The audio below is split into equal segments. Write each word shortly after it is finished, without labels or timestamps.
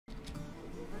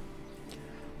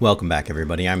Welcome back,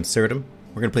 everybody. I'm Absurdum.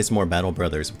 We're going to play some more Battle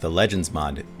Brothers with the Legends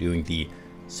mod, doing the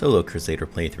solo Crusader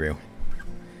playthrough.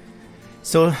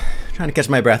 So, trying to catch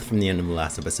my breath from the end of the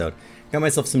last episode. Got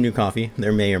myself some new coffee.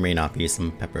 There may or may not be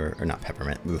some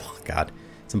peppermint. Oh God,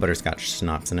 some butterscotch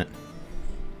schnapps in it.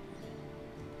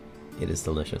 It is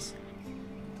delicious.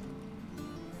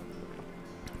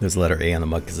 There's a letter A on the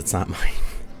mug because it's not mine.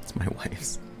 It's my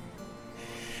wife's.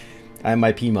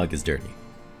 My pee mug is dirty.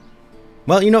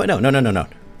 Well, you know what? No.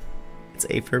 It's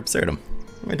A for Absurdum.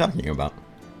 What am I talking about?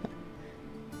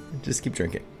 Just keep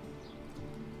drinking.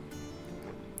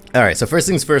 Alright, so first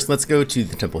things first, let's go to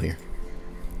the temple here.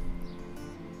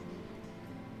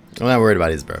 I'm not worried about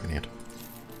his broken hand.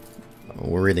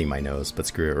 We're reading my nose, but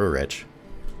screw it, we're rich.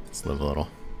 Let's live a little.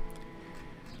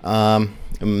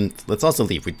 Let's also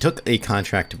leave. We took a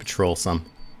contract to patrol some.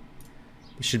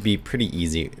 It should be pretty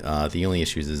easy. The only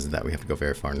issue is that we have to go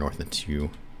very far north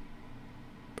into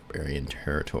barbarian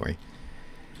territory.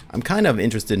 I'm kind of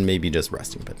interested in maybe just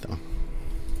resting a bit, though. I'm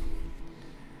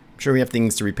sure we have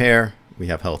things to repair. We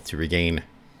have health to regain.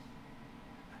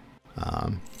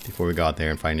 Before we go out there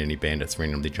and find any bandits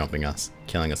randomly jumping us,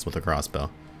 killing us with a crossbow.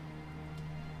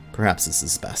 Perhaps this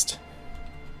is best.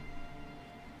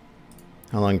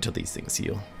 How long till these things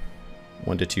heal?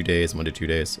 1 to 2 days, 1 to 2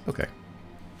 days. Okay.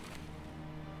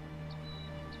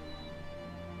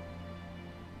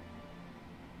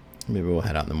 Maybe we'll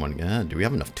head out in the morning. Do we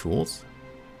have enough tools?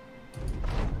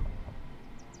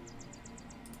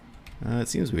 It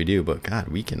seems we do, but God,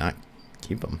 we cannot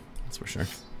keep them. That's for sure.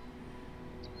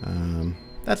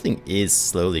 That thing is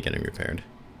slowly getting repaired.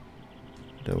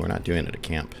 Though we're not doing it at a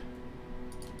camp.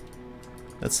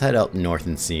 Let's head out north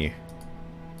and see.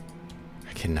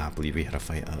 I cannot believe we had to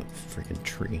fight a freaking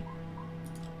tree.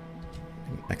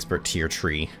 An expert tier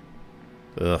tree.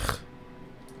 Ugh.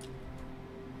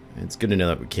 It's good to know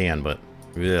that we can, but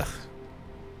ugh.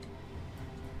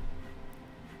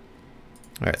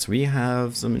 Alright, so we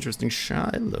have some interesting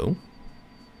Shiloh.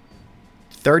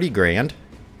 30 grand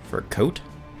for a coat.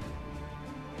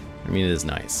 I mean, it is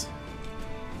nice.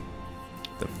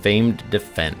 The famed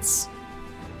defense.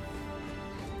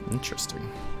 Interesting.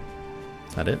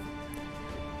 Is that it?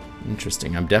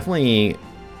 Interesting. I'm definitely...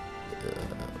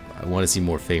 I want to see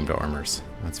more famed armors.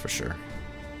 That's for sure.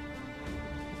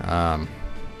 I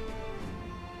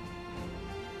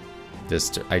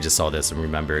just saw this and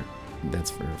remembered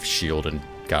that's for shield and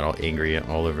got all angry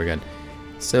all over again.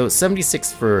 So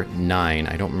 76 for 9.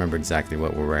 I don't remember exactly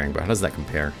what we're wearing, but how does that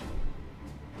compare?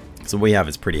 So what we have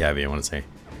is pretty heavy, I want to say.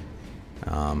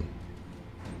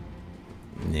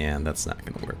 Yeah, that's not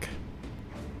going to work.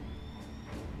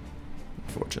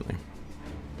 Unfortunately.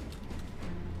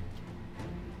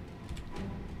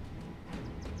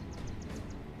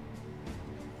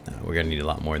 We're going to need a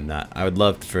lot more than that. I would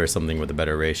love for something with a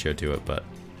better ratio to it, but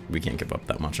we can't give up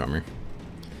that much armor.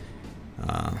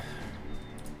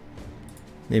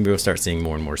 Maybe we'll start seeing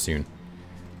more and more soon.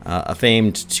 A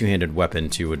famed two-handed weapon,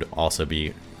 too, would also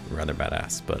be rather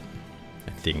badass, but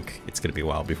I think it's going to be a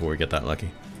while before we get that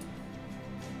lucky.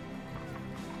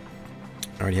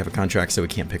 I already have a contract, so we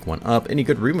can't pick one up. Any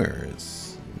good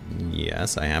rumors?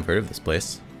 Yes, I have heard of this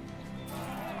place.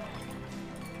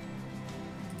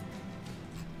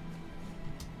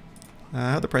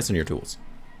 How are the price on your tools?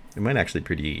 It might actually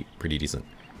pretty decent.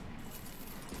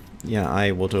 Yeah,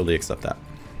 I will totally accept that.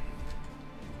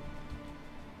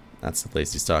 That's the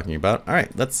place he's talking about. All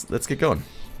right, let's get going.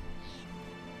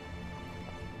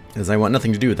 As I want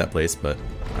nothing to do with that place, but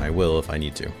I will if I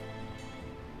need to. At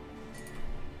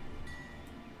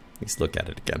least look at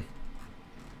it again.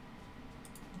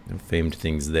 No famed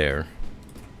things there.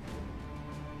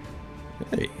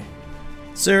 Hey,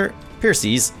 Sir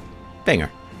Percy's banger.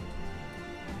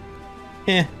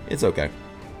 It's okay.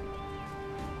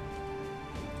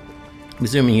 I'm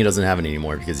assuming he doesn't have it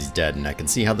anymore because he's dead, and I can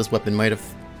see how this weapon might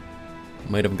have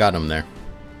got him there.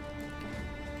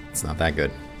 It's not that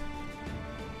good.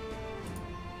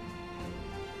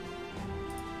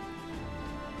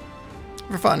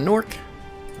 Ever fought an orc?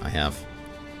 I have.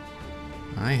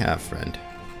 I have, friend.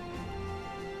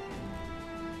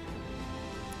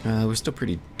 We're still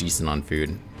pretty decent on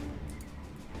food.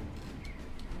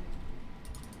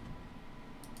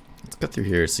 Let's go through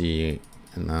here, see.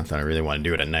 And not that I really want to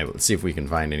do it at night, but let's see if we can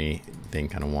find anything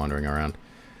kind of wandering around.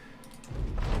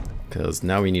 Because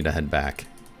now we need to head back.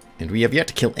 And we have yet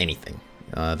to kill anything.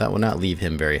 That will not leave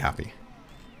him very happy.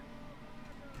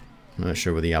 I'm not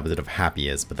sure what the opposite of happy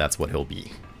is, but that's what he'll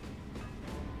be.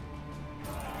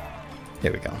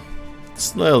 There we go.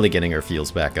 Slowly getting our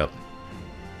feels back up.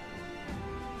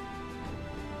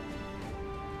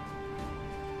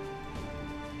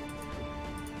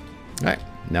 Alright,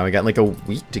 Now we got like a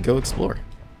week to go explore.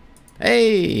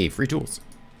 Hey, free tools.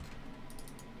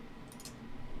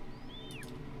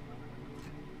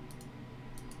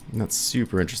 I'm not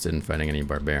super interested in fighting any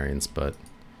barbarians, but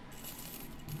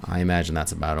I imagine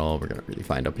that's about all we're gonna really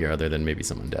find up here, other than maybe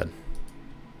some undead.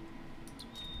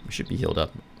 We should be healed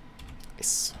up.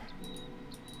 Nice.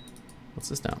 What's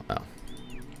this now? Oh.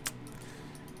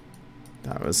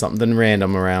 That was something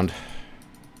random around.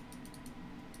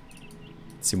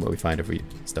 Let's see what we find if we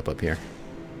step up here.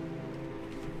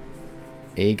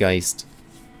 A Geist.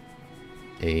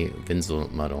 A Vinzel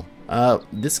model.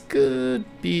 This could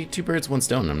be 2 birds, 1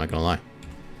 stone, I'm not gonna lie.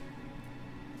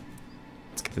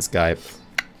 Let's get this guy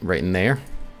right in there.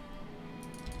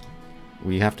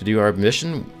 We have to do our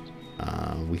mission.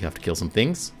 We have to kill some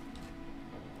things.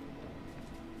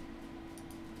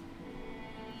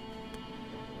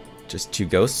 Just 2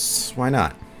 ghosts, why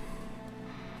not?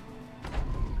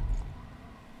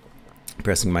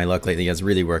 Pressing my luck lately has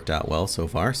really worked out well so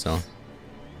far, so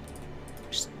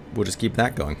we'll just keep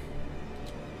that going.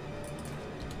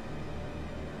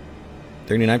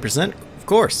 39%? Of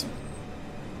course.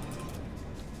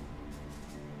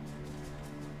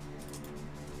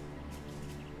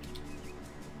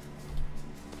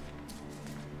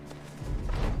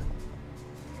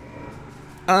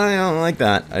 I don't like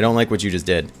that. I don't like what you just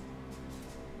did.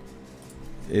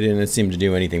 It didn't seem to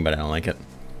do anything, but I don't like it.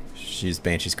 She's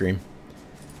Banshee Scream.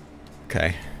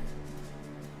 Okay.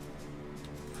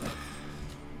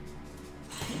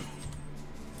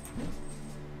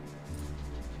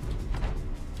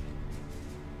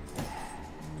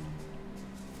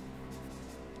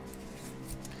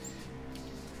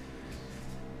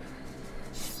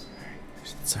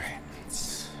 Sorry.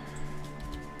 It's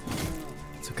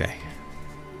okay.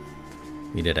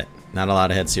 We did it. Not a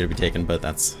lot of heads here to be taken, but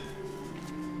it's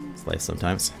life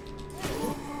sometimes.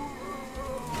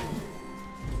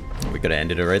 We could have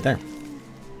ended it right there.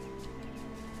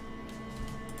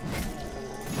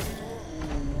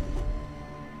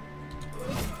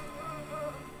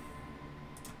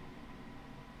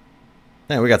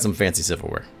 Yeah, we got some fancy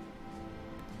silverware.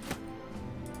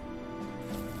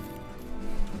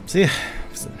 See,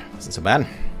 wasn't so bad.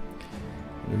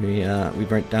 We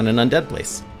burnt down an undead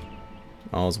place.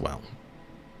 All's well.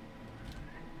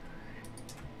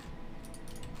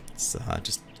 Let's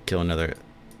just kill another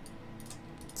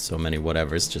so many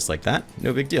whatevers just like that.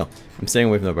 No big deal. I'm staying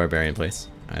away from the barbarian place.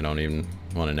 I don't even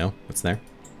want to know what's there.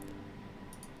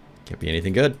 Can't be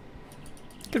anything good.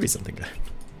 Could be something good.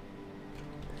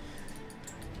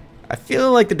 I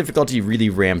feel like the difficulty really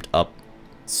ramped up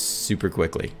super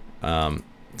quickly.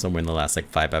 Somewhere in the last like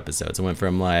 5 episodes. It went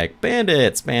from like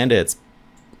bandits, bandits,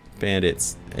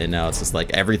 bandits, and now it's just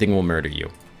like everything will murder you.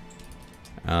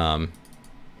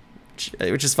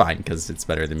 Which is fine because it's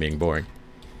better than being boring.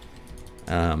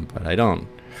 But I don't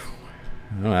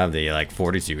have the like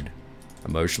fortitude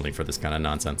emotionally for this kind of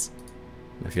nonsense.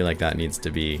 I feel like that needs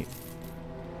to be.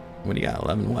 What do you got?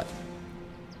 11 what?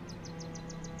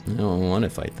 I don't want to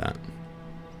fight that.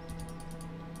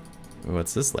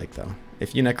 What's this like though? A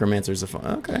few necromancers are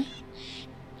okay.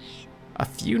 A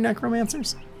few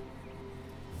necromancers?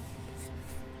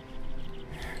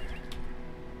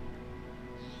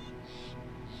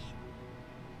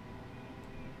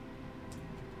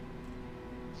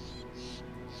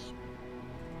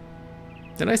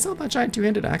 Did I sell that giant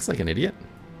 2-handed axe like an idiot?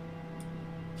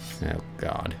 Oh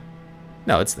god.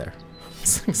 No, it's there.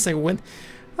 Say when?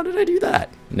 How did I do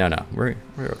that? No, we're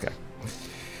okay.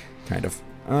 Kind of.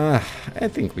 I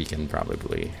think we can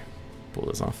probably pull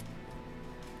this off.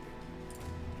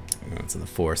 It's in the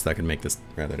forest. That could make this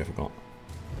rather difficult.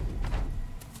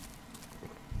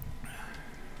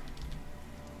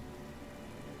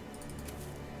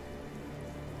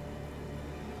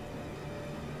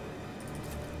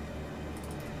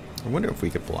 I wonder if we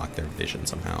could block their vision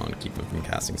somehow and keep them from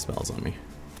casting spells on me.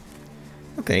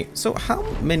 Okay, so how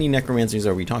many necromancers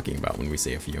are we talking about when we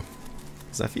say a few?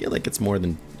 Because I feel like it's more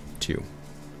than 2.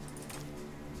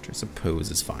 Which I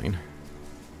suppose is fine.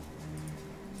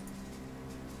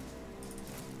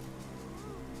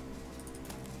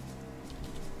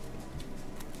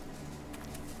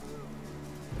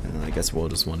 I guess we'll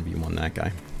just 1v1 that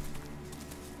guy.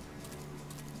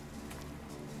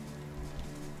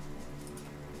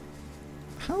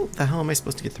 How the hell am I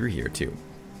supposed to get through here, too?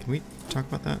 Can we talk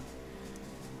about that?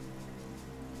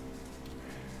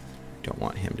 Don't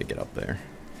want him to get up there.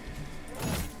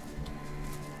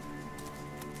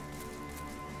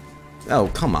 Oh,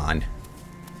 come on.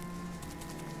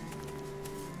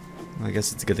 Well, I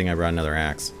guess it's a good thing I brought another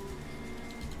axe.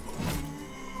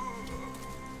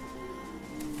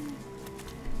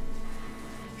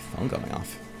 Phone going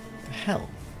off. The hell?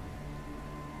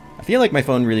 I feel like my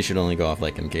phone really should only go off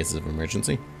like in cases of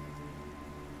emergency.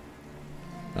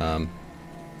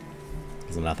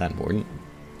 Is it not that important?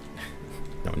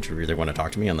 No one should really want to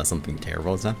talk to me unless something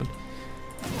terrible has happened.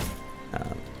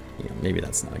 You know, maybe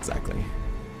that's not exactly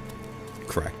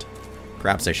correct.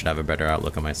 Perhaps I should have a better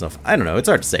outlook on myself. I don't know, it's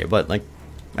hard to say, but like,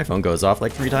 my phone goes off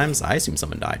like 3 times. I assume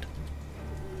someone died.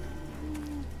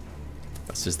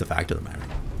 That's just the fact of the matter.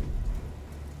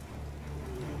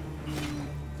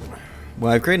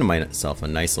 Well, I've created myself a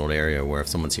nice little area where if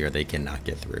someone's here, they cannot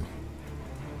get through.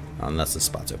 Unless the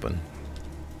spot's open.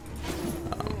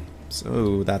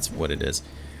 So that's what it is.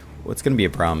 What's going to be a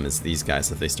problem is these guys,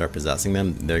 if they start possessing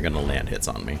them, they're going to land hits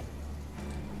on me.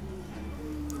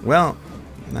 Well,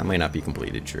 that might not be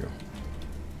completely true.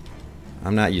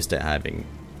 I'm not used to having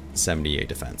 78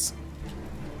 defense.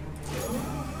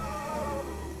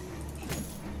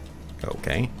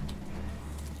 Okay.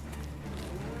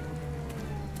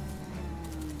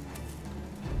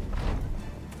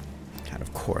 God,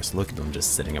 of course, look at them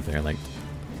just sitting up there like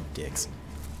dicks.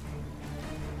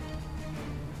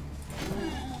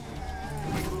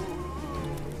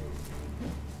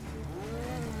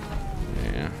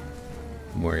 Yeah.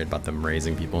 I'm worried about them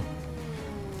raising people.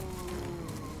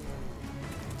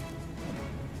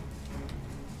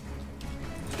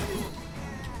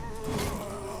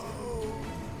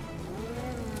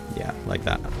 Yeah, like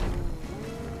that.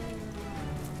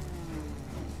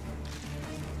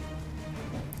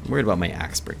 I'm worried about my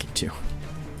axe breaking too.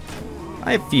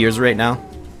 I have fears right now.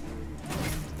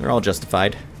 They're all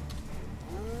justified.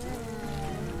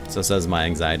 So says my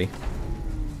anxiety.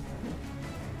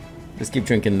 Just keep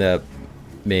drinking the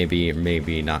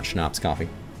maybe not schnapps coffee.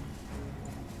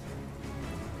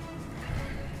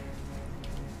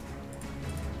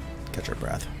 Catch our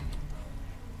breath.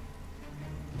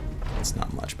 It's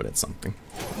not much, but it's something.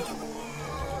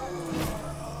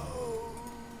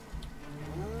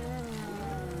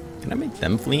 Can I make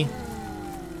them flee?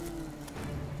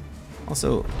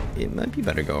 Also, it might be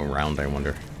better to go around, I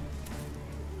wonder.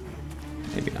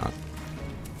 Maybe not.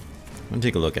 I'm gonna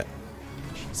take a look at...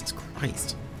 Jesus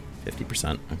Christ.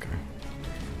 50%, okay.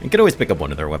 You could always pick up one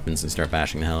of their weapons and start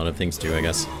bashing the hell out of things too, I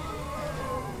guess.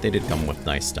 They did come with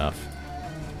nice stuff.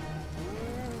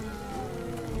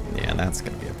 Yeah, that's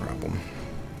gonna be a problem.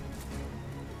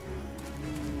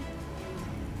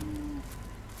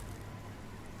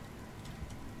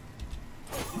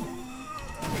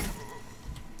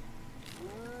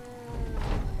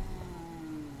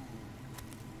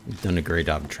 I've done a great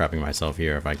job of trapping myself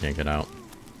here if I can't get out.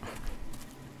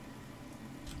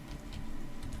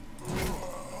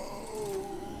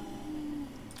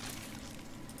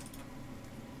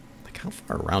 Like, how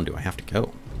far around do I have to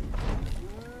go?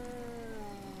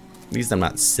 At least I'm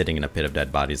not sitting in a pit of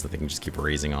dead bodies that they can just keep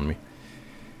raising on me.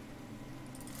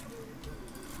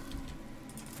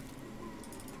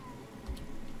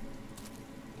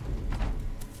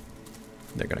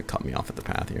 They're gonna cut me off at the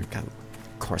path here. God,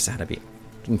 of course I had to be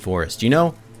in forest, you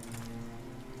know?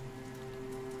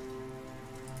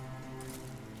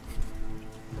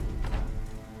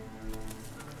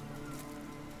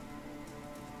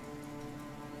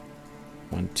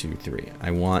 One, two, three. I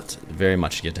want very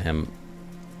much to get to him.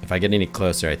 If I get any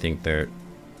closer, I think they're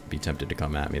be tempted to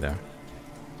come at me there.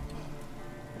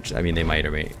 Which, I mean, they might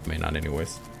or may not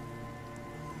anyways.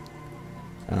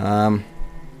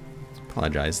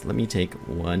 Apologize. Let me take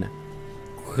one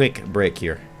quick break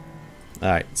here.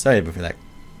 Alright, sorry for that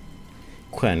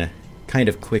kind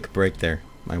of quick break there.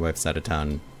 My wife's out of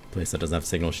town, place that doesn't have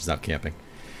signal, she's out camping.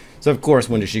 So of course,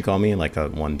 when does she call me? In like a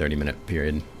 30-minute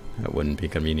period. That wouldn't be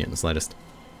convenient in the slightest.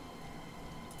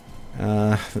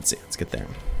 Let's see, let's get there.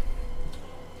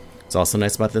 What's also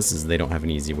nice about this is they don't have an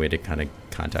easy way to kind of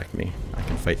contact me. I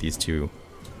can fight these two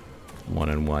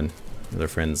one-on-one. Their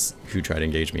friends who try to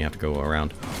engage me have to go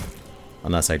around.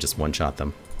 Unless I just one-shot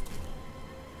them.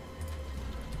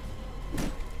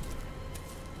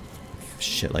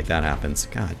 Shit like that happens.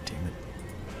 God damn it.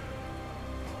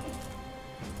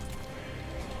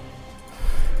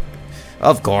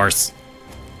 Of course.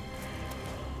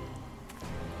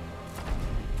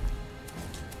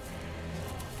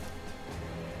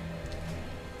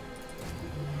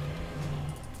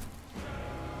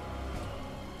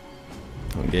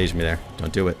 Don't engage me there.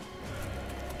 Don't do it.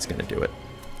 It's gonna do it.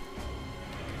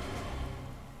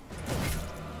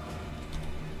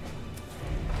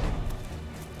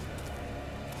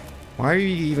 Why are you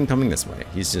even coming this way?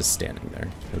 He's just standing there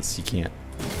because he can't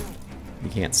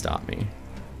stop me.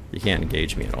 He can't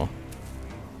engage me at all.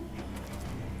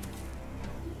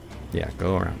 Yeah,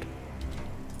 go around.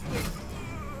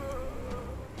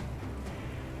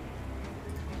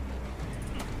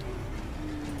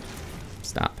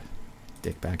 Stop.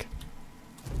 Dickbag.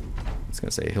 I was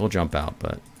gonna say he'll jump out,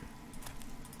 but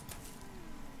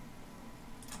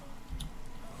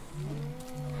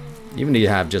even if you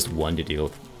have just one to deal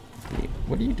with.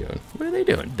 What are you doing? What are they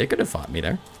doing? They could have fought me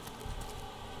there.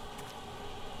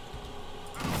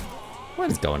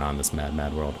 What is going on in this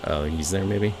mad world? Oh, he's there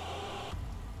maybe?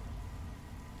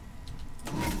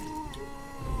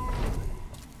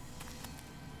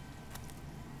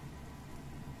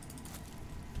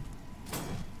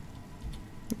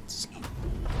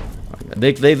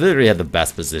 They literally had the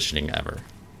best positioning ever.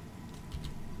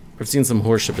 I've seen some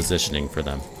horseshit positioning for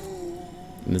them.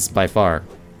 And this is by far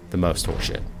the most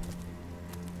horseshit.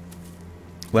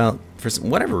 Well, for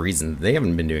whatever reason, they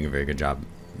haven't been doing a very good job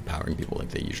empowering people like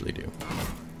they usually do.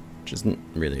 Which isn't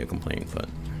really a complaint, but...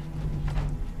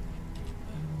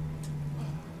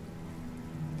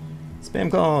 Spam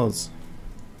calls!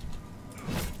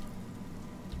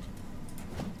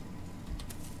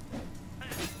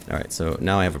 Alright, so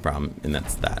now I have a problem, and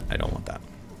that's that. I don't want that.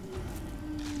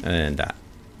 And that.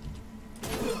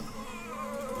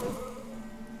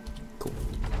 Cool.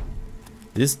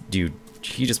 This dude,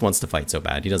 he just wants to fight so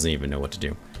bad. He doesn't even know what to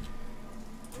do.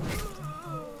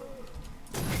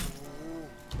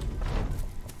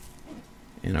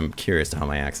 And I'm curious to how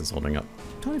my axe is holding up.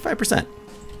 25%.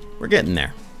 We're getting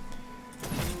there.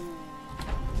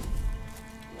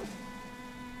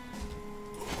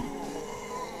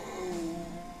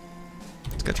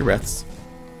 Got your breaths.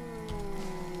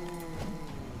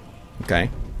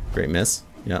 Okay. Great miss.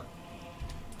 Yep.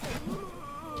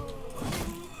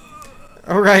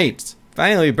 Alright.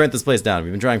 Finally we burnt this place down.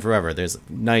 We've been trying forever. There's a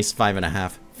nice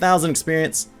 5,500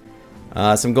 experience.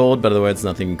 Some gold, but otherwise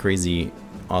nothing crazy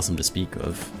awesome to speak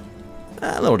of.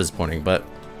 A little disappointing, but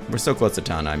we're so close to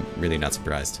town, I'm really not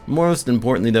surprised. Most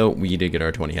importantly though, we did get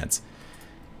our 20 heads.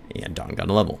 And Don got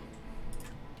a level.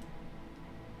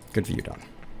 Good for you, Don.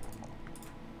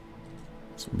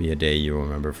 This will be a day you'll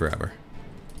remember forever.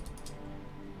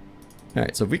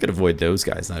 Alright, so if we could avoid those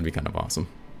guys, that'd be kind of awesome.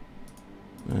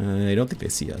 I don't think they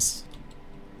see us.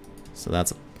 So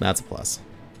that's a plus.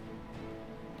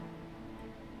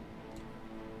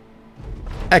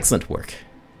 Excellent work.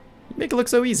 You make it look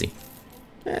so easy.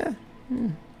 Yeah.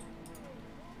 We'll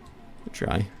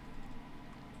try.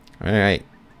 Alright.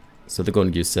 So the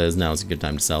Golden Goose says now is a good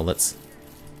time to sell. Let's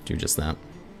do just that.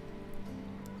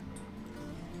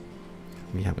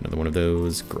 We have another one of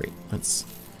those. Great. Let's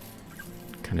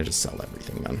kind of just sell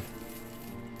everything then.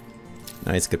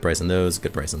 Nice. Good price on those.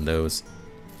 Good price on those.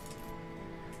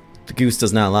 The goose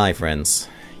does not lie, friends.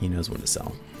 He knows when to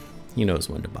sell. He knows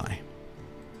when to buy.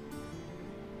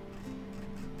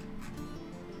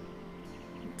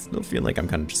 I still feel like I'm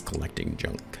kind of just collecting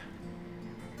junk.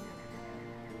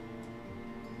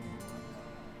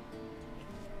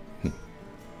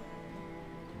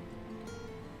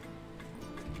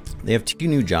 They have 2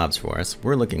 new jobs for us.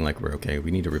 We're looking like we're okay. We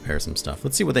need to repair some stuff.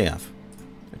 Let's see what they have.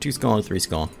 A 2 skull, a 3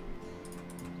 skull.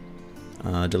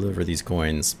 Deliver these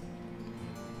coins.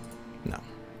 No.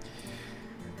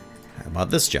 How about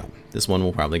this job? This one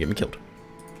will probably get me killed.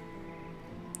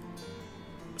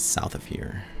 South of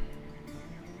here.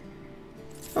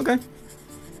 Okay.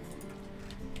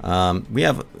 We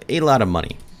have a lot of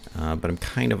money, but I'm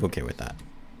kind of okay with that.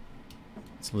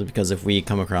 Simply because if we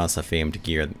come across a famed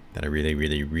gear that I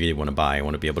really want to buy, I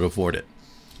want to be able to afford it.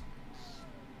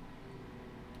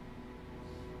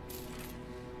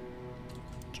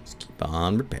 Just keep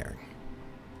on repairing.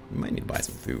 We might need to buy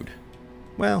some food.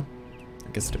 Well,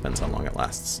 I guess it depends how long it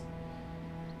lasts.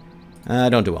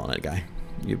 Don't dwell on it, guy.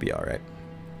 You'll be alright.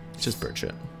 It's just bird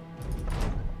shit.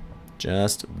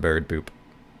 Just bird poop.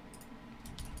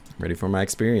 Ready for my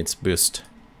experience boost.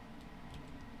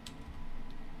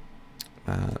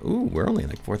 Ooh, we're only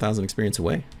like 4,000 experience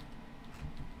away.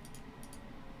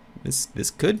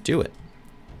 This could do it.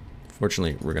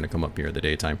 Fortunately, we're gonna come up here in the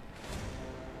daytime.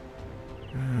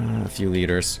 A few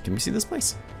liters. Can we see this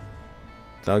place?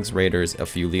 Thugs, raiders, a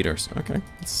few liters. Okay,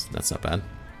 that's not bad.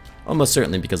 Almost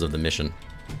certainly because of the mission.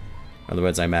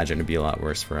 Otherwise, I imagine it'd be a lot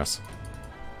worse for us.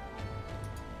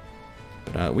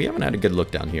 But we haven't had a good look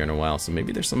down here in a while, so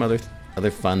maybe there's some other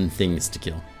fun things to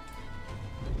kill.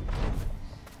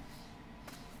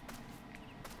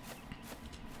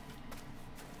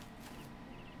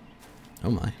 Oh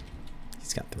my,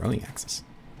 he's got throwing axes.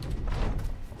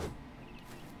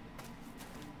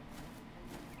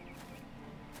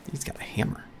 He's got a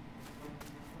hammer.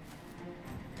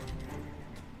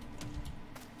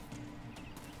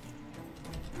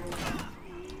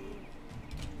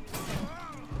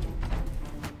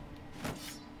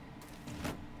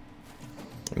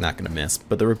 I'm not gonna miss,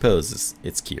 but the repose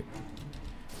it's cute.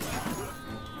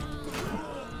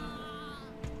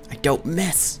 don't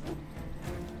miss.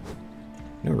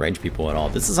 No range people at all.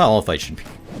 This is how all fights should be.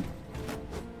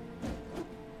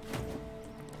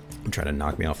 I'm trying to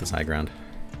knock me off this high ground.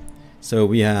 So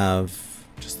we have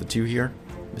just the two here.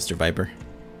 Mr. Viper,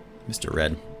 Mr.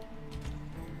 Red.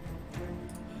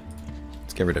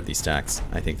 Let's get rid of these stacks.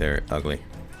 I think they're ugly.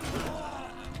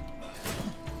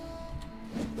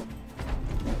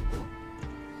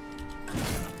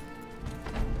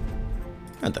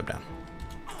 Hunt them down.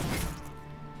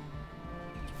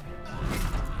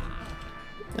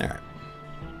 Alright.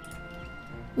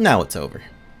 Now it's over.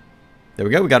 There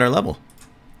we go, we got our level.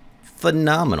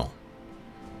 Phenomenal.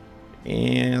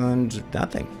 And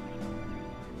nothing.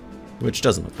 Which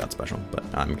doesn't look that special, but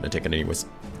I'm gonna take it anyways.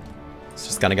 It's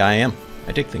just the kind of guy I am.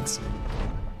 I take things.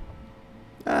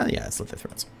 Yeah, slit the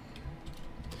threads.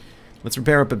 Let's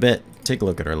repair up a bit. Take a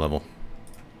look at our level.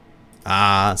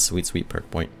 Ah, sweet, sweet perk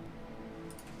point.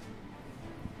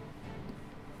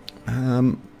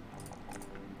 I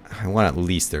want at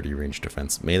least 30 range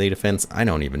defense. Melee defense, I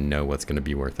don't even know what's going to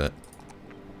be worth it.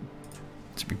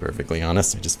 To be perfectly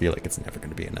honest, I just feel like it's never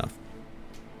going to be enough.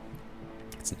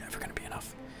 It's never going to be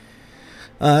enough.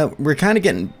 We're kind of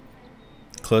getting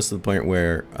close to the point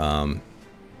where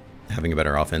having a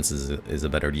better offense is a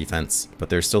better defense, but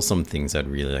there's still some things I'd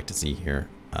really like to see here.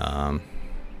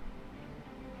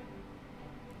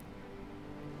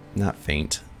 Not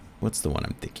faint. What's the one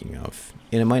I'm thinking of?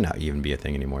 And it might not even be a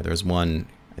thing anymore. There's one,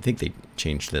 I think they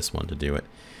changed this one to do it.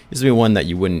 Used to be one that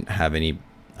you wouldn't have any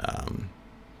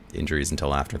injuries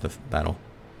until after the battle.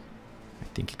 I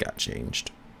think it got changed.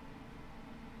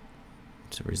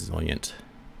 It's resilient.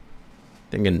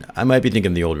 I might be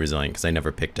thinking the old resilient because I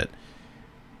never picked it.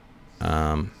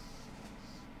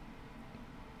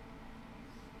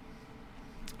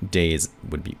 Daze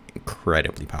would be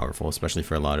incredibly powerful, especially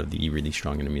for a lot of the really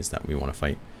strong enemies that we want to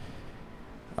fight.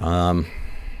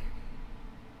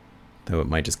 Though it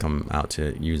might just come out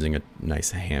to using a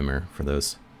nice hammer for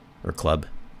those, or club.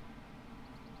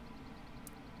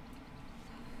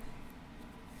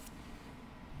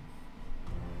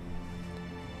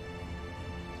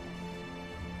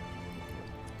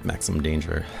 Maximum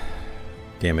danger.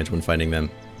 Damage when fighting them.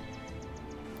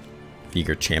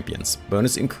 Vigor champions.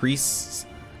 Bonus increase.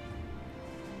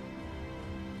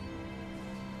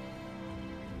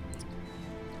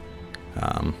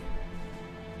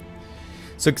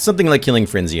 So something like Killing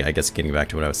Frenzy, I guess getting back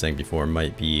to what I was saying before,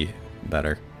 might be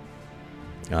better.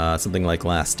 Something like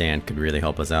Last Stand could really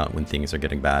help us out when things are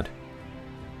getting bad.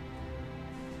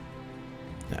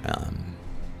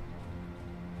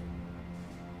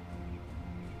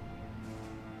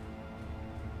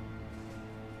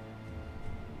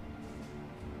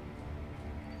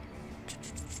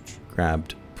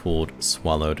 Grabbed, pulled,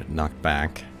 swallowed, knocked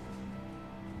back.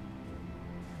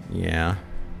 Yeah.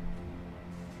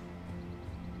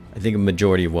 I think a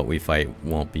majority of what we fight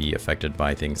won't be affected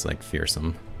by things like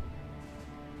Fearsome.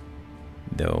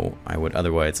 Though I would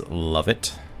otherwise love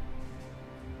it.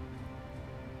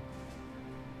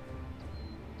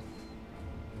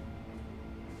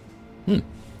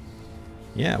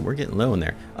 Yeah, we're getting low in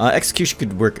there. Execution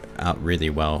could work out really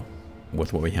well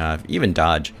with what we have. Even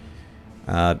dodge.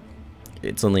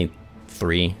 It's only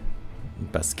 3,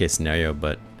 best case scenario,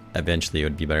 but eventually it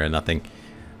would be better than nothing.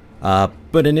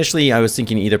 But initially I was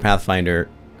thinking either Pathfinder,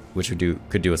 which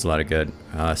could do us a lot of good.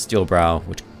 Steel Brow,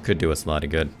 which could do us a lot of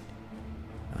good.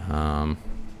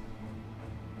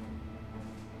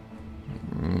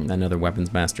 Another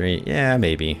weapons mastery, yeah,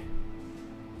 maybe.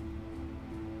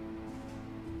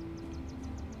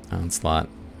 Onslaught,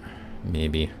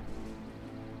 maybe.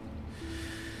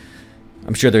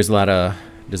 I'm sure there's a lot of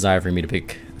desire for me to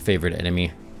pick a favorite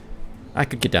enemy. I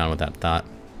could get down with that thought.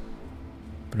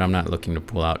 But I'm not looking to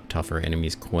pull out tougher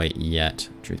enemies quite yet,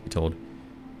 truth be told.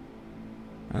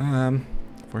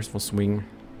 Forceful Swing.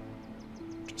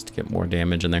 Just to get more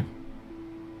damage in there.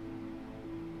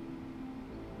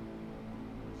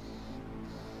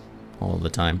 All the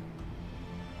time.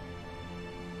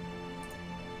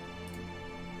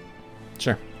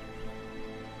 Sure.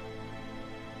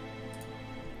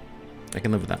 I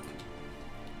can live with that.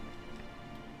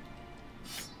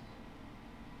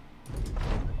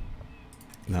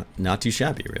 Not too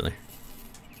shabby, really.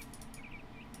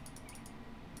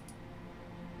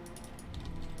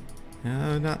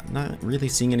 Not really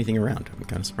seeing anything around. I'm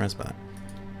kind of surprised by that.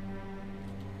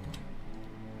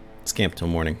 Let's camp till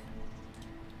morning.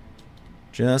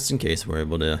 Just in case we're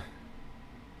able to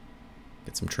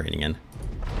get some training in.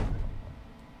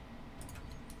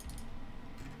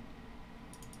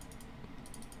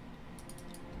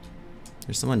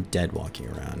 There's someone dead walking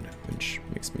around, which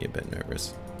makes me a bit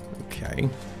nervous. Okay.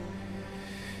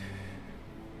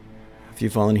 few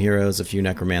fallen heroes, a few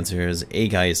necromancers, a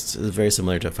geist. This is very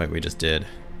similar to a fight we just did.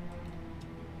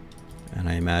 And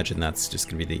I imagine that's just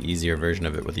going to be the easier version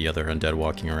of it with the other undead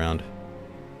walking around.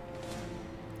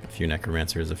 A few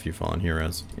necromancers, a few fallen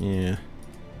heroes. Yeah.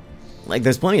 Like,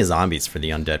 there's plenty of zombies for the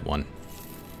undead one.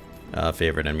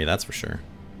 Favorite enemy, that's for sure.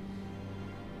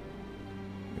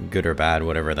 Good or bad,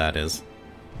 whatever that is.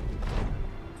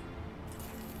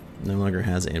 No longer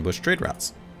has ambush trade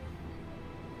routes.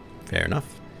 Fair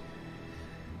enough.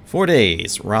 4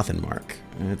 days, Rothenmark.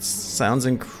 It sounds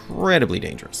incredibly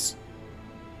dangerous.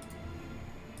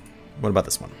 What about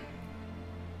this one?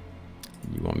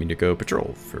 You want me to go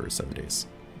patrol for 7 days?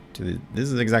 This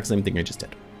is the exact same thing I just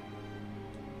did.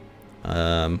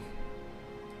 For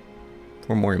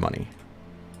more money.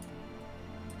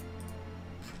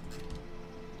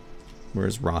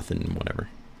 Where's Rothen, whatever?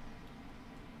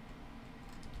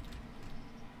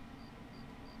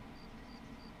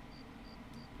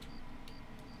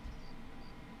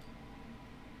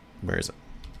 Where is it?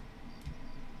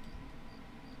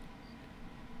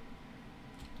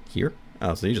 Here?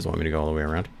 Oh, so you just want me to go all the way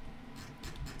around?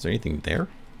 Is there anything there?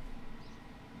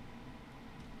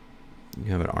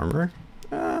 You have an armor?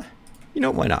 You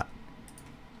know, why not?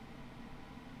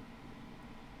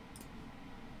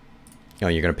 Oh,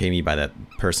 you're gonna pay me by that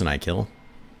person I kill?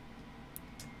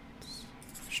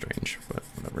 Strange, but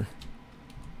whatever.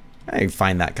 I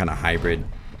find that kind of hybrid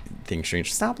thing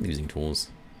strange. Stop using tools.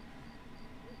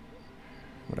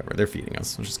 Whatever, they're feeding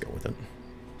us. We'll just go with it.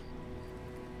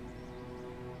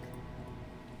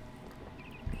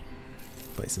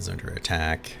 Place is under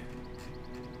attack.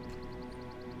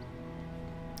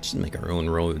 Just make our own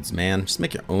roads, man. Just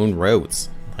make your own roads.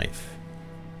 Life.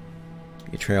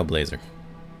 Be a trailblazer.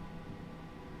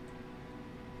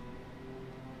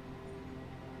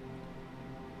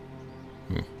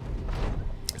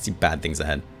 I see bad things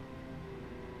ahead.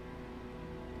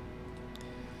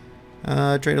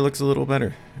 Trader looks a little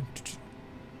better.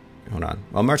 Hold on.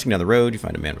 While marching down the road, you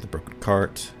find a man with a broken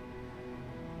cart.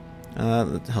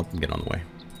 Let's help him get on the way.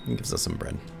 He gives us some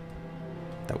bread.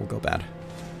 That will go bad.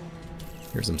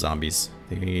 Here's some zombies.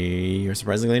 They are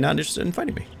surprisingly not interested in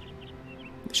fighting me.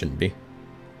 They shouldn't be.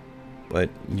 But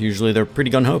usually they're pretty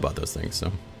gung-ho about those things,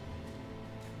 so.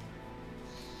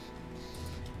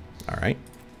 Alright.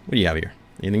 What do you have here?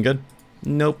 Anything good?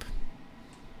 Nope.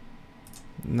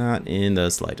 Not in the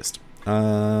slightest. You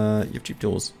have cheap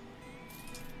tools.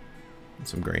 And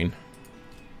some grain.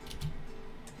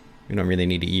 We don't really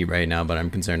need to eat right now, but I'm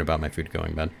concerned about my food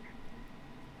going bad.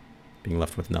 Being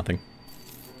left with nothing.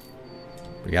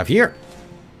 What do you have here?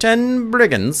 10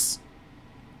 brigands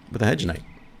with a hedge knight.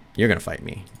 You're gonna fight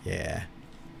me. Yeah.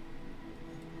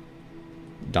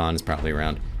 Don is probably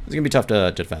around. It's gonna be tough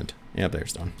to defend. Yeah,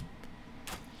 there's Don.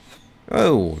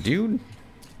 Oh, dude.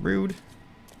 Rude.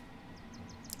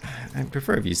 I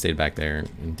prefer if you stayed back there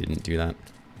and didn't do that.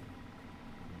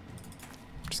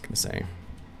 I'm just gonna say.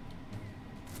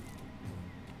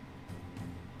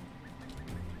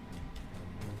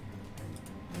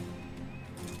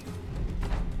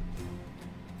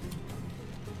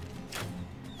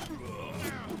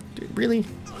 Dude, really?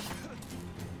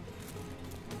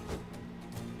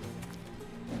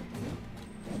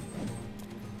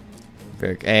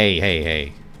 Hey, hey,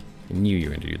 hey. I knew you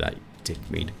were going to do that, you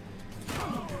dickweed.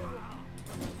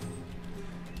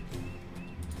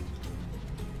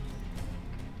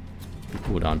 Be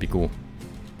cool, Don, be cool.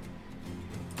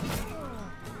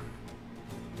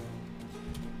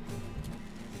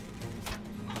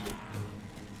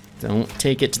 Don't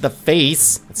take it to the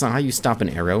face. That's not how you stop an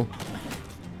arrow.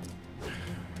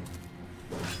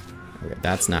 Okay,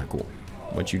 that's not cool.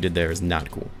 What you did there is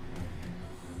not cool.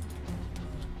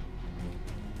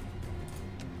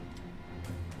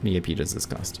 How many AP does this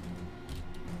cost?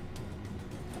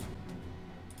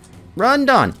 Run,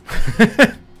 Don!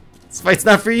 This fight's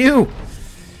not for you!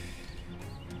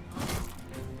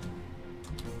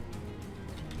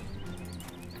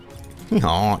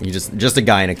 Aw, you just a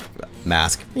guy in a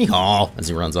mask. Aw, as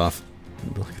he runs off.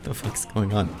 What the fuck's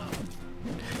going on?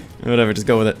 Whatever, just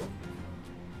go with it.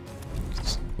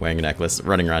 Just wearing a necklace,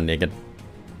 running around naked.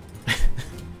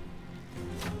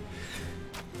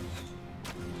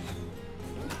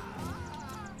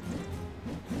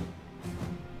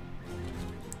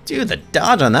 Dude, the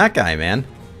dodge on that guy, man.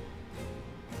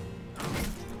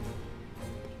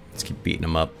 Let's keep beating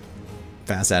him up.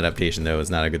 Fast adaptation, though, is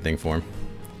not a good thing for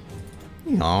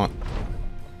him. Aw.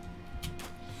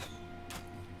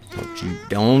 But you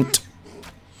don't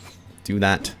do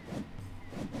that.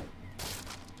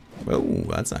 Whoa,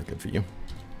 that's not good for you.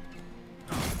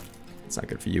 It's not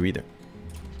good for you either.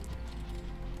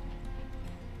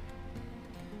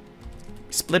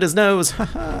 Split his nose,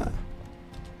 haha.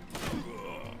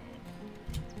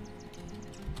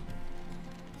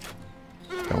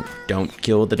 Don't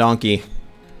kill the donkey.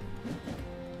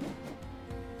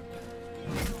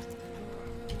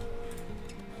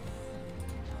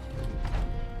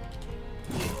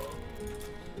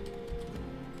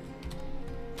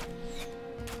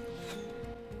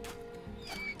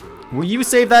 Will you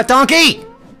save that donkey?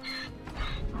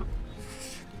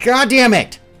 God damn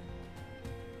it!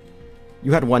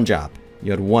 You had one job.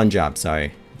 You had one job,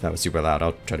 sorry. If that was super loud,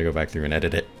 I'll try to go back through and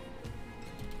edit it.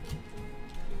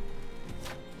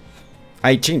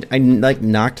 I like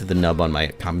knocked the nub on my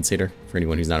compensator. For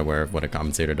anyone who's not aware of what a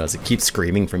compensator does, it keeps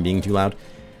screaming from being too loud.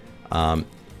 And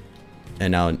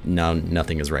now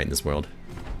nothing is right in this world.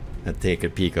 I take a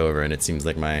peek over and it seems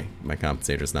like my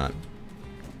compensator's not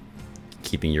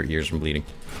keeping your ears from bleeding.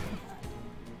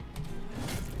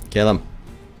 Kill him.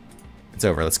 It's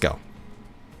over, let's go.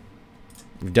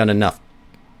 We've done enough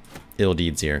ill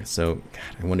deeds here, so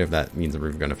God, I wonder if that means that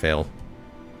we're gonna fail.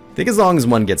 I think as long as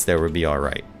one gets there, we'll be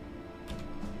alright.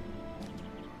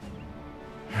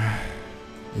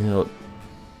 You know,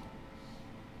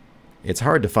 it's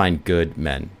hard to find good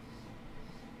men.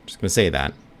 Just gonna say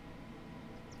that.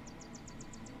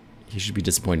 He should be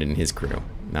disappointed in his crew,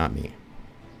 not me.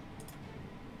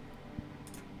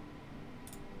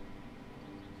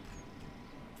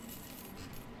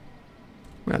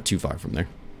 We're not too far from there.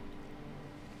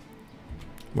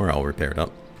 We're all repaired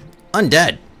up.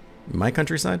 Undead! My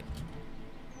countryside?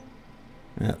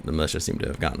 Yeah, the militia seem to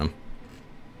have gotten them.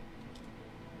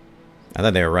 I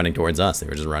thought they were running towards us. They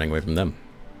were just running away from them.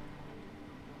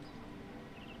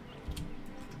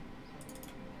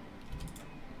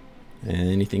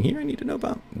 Anything here I need to know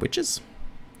about? Witches?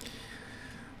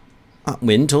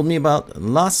 Wind told me about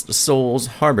Lost Souls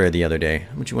Harbor the other day.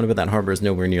 What you want about that harbor is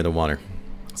nowhere near the water.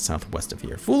 Southwest of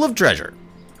here. Full of treasure.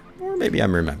 Or maybe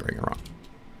I'm remembering it wrong.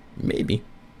 Maybe.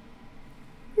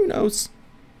 Who knows?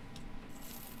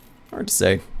 Hard to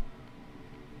say.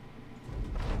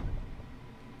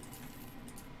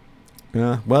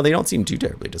 Well, they don't seem too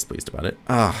terribly displeased about it.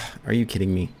 Ah, are you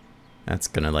kidding me? That's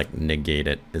gonna, like, negate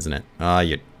it, isn't it? Ah,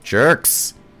 you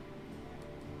jerks!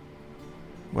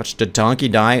 Watched a donkey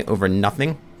die over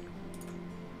nothing?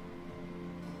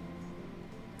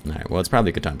 Alright, well, it's probably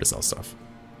a good time to sell stuff.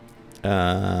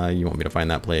 You want me to find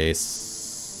that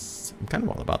place? I'm kind of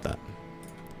all about that.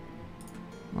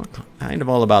 Well, kind of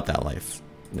all about that life.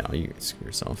 No, you screw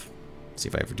yourself. See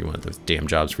if I ever do one of those damn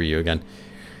jobs for you again.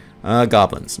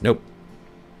 Goblins. Nope.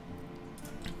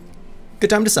 Good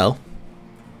time to sell.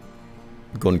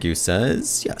 Golden Goose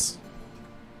says yes.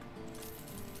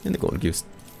 And the Golden Goose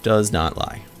does not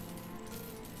lie.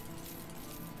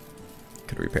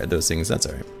 Could have repaired those things, that's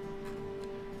alright.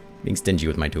 Being stingy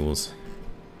with my tools.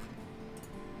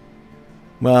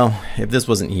 Well, if this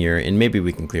wasn't here, and maybe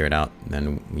we can clear it out,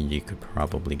 then we could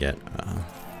probably get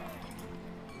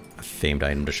a famed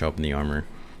item to show up in the armor.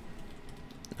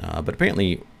 But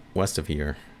apparently, west of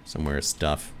here, somewhere is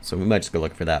stuff. So we might just go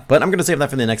look for that. But I'm going to save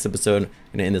that for the next episode. I'm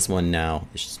going to end this one now.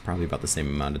 It's just probably about the same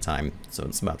amount of time. So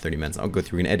it's about 30 minutes. I'll go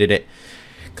through and edit it.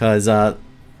 Because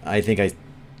I think I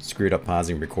screwed up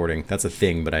pausing recording. That's a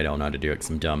thing, but I don't know how to do it because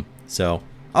I'm dumb. So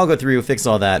I'll go through, fix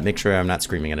all that, make sure I'm not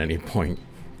screaming at any point.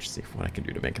 Just see what I can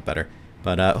do to make it better.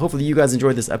 But hopefully you guys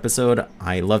enjoyed this episode.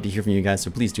 I love to hear from you guys,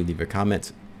 so please do leave a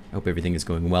comment. I hope everything is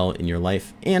going well in your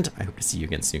life, and I hope to see you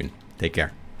again soon. Take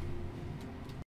care.